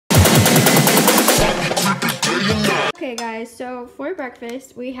Okay guys, so for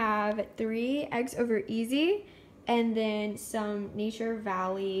breakfast we have 3 eggs over easy and then some Nature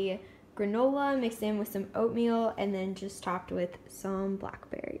Valley granola mixed in with some oatmeal and then just topped with some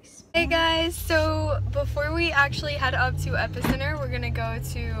blackberries. Hey guys, so before we actually head up to Epicenter, we're gonna go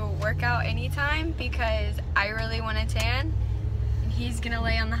to Workout Anytime because I really want to tan and he's gonna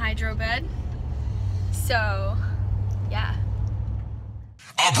lay on the hydro bed. So yeah.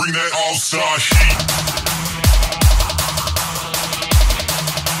 I bring that all-star heat.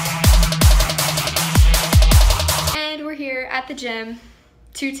 Here at the gym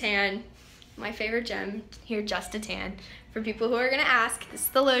to tan, my favorite gym here just to tan. For people who are gonna ask, this is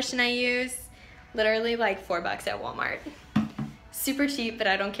the lotion I use, literally like $4 at Walmart. Super cheap, but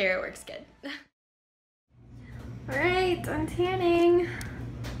I don't care, it works good. All right, I'm tanning.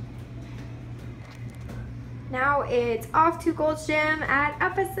 Now it's off to Gold's Gym at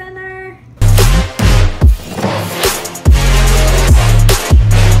Epicenter.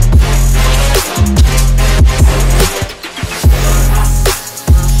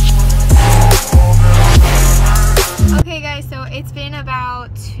 It's been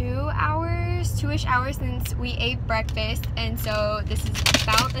about 2-ish hours since we ate breakfast, and so this is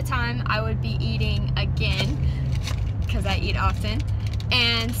about the time I would be eating again because I eat often.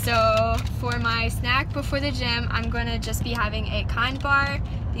 And so for my snack before the gym, I'm gonna just be having a Kind bar.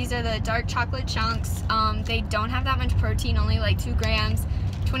 These are the dark chocolate chunks. They don't have that much protein, only like 2 grams,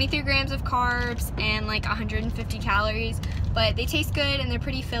 23 grams of carbs, and like 150 calories, but they taste good and they're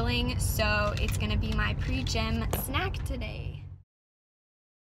pretty filling, so it's gonna be my pre-gym snack today.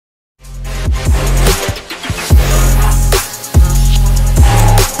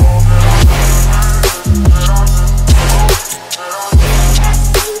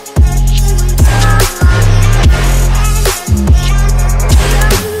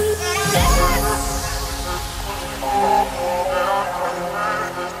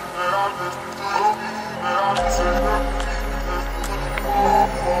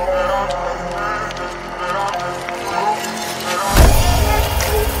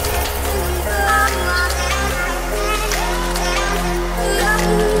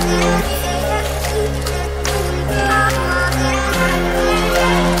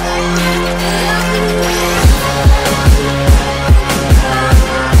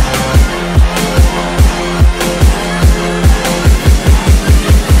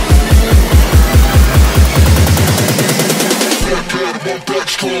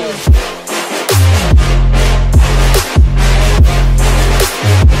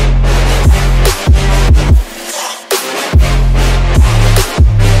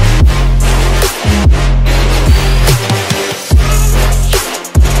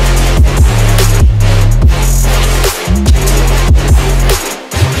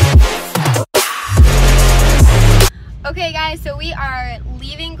 Okay guys, so we are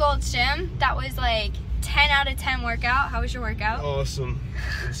leaving Gold's Gym. That was like 10 out of 10 workout. How was your workout? Awesome.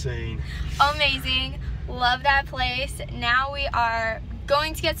 Insane. Amazing. Love that place. Now we are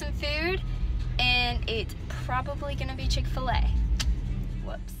going to get some food and it's probably gonna be Chick-fil-A.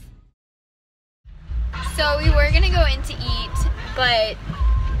 Whoops. So we were gonna go in to eat, but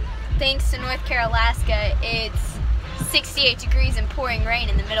thanks to North Carolina, Alaska, it's 68 degrees and pouring rain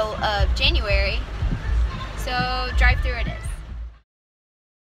in the middle of January. So drive-through it is.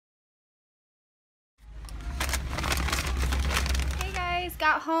 Hey guys,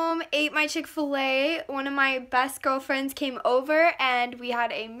 got home, ate my Chick-fil-A. One of my best girlfriends came over and we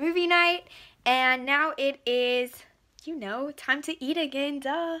had a movie night. And now it is, you know, time to eat again,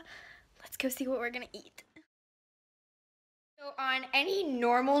 duh. Let's go see what we're gonna eat. So on any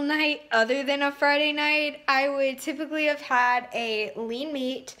normal night other than a Friday night, I would typically have had a lean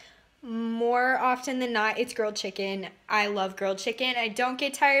meat. More often than not, it's grilled chicken. I love grilled chicken. I don't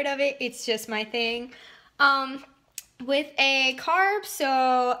get tired of it. It's just my thing. With a carb,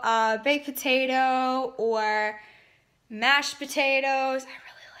 so baked potato or mashed potatoes. I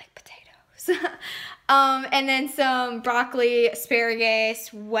really like potatoes. And then some broccoli,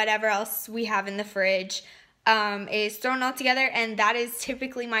 asparagus, whatever else we have in the fridge is thrown all together, and that is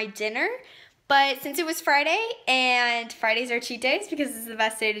typically my dinner. But since it was Friday, and Fridays are cheat days because it's the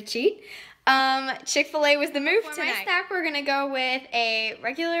best day to cheat, Chick-fil-A was the move tonight. For my snack, we're gonna go with a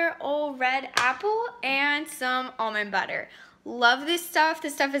regular old red apple and some almond butter. Love this stuff.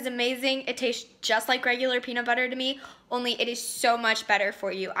 This stuff is amazing. It tastes just like regular peanut butter to me, only it is so much better for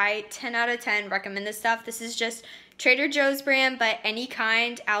you. I 10 out of 10 recommend this stuff. This is just Trader Joe's brand, but any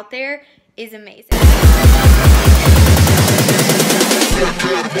kind out there is amazing. Yeah,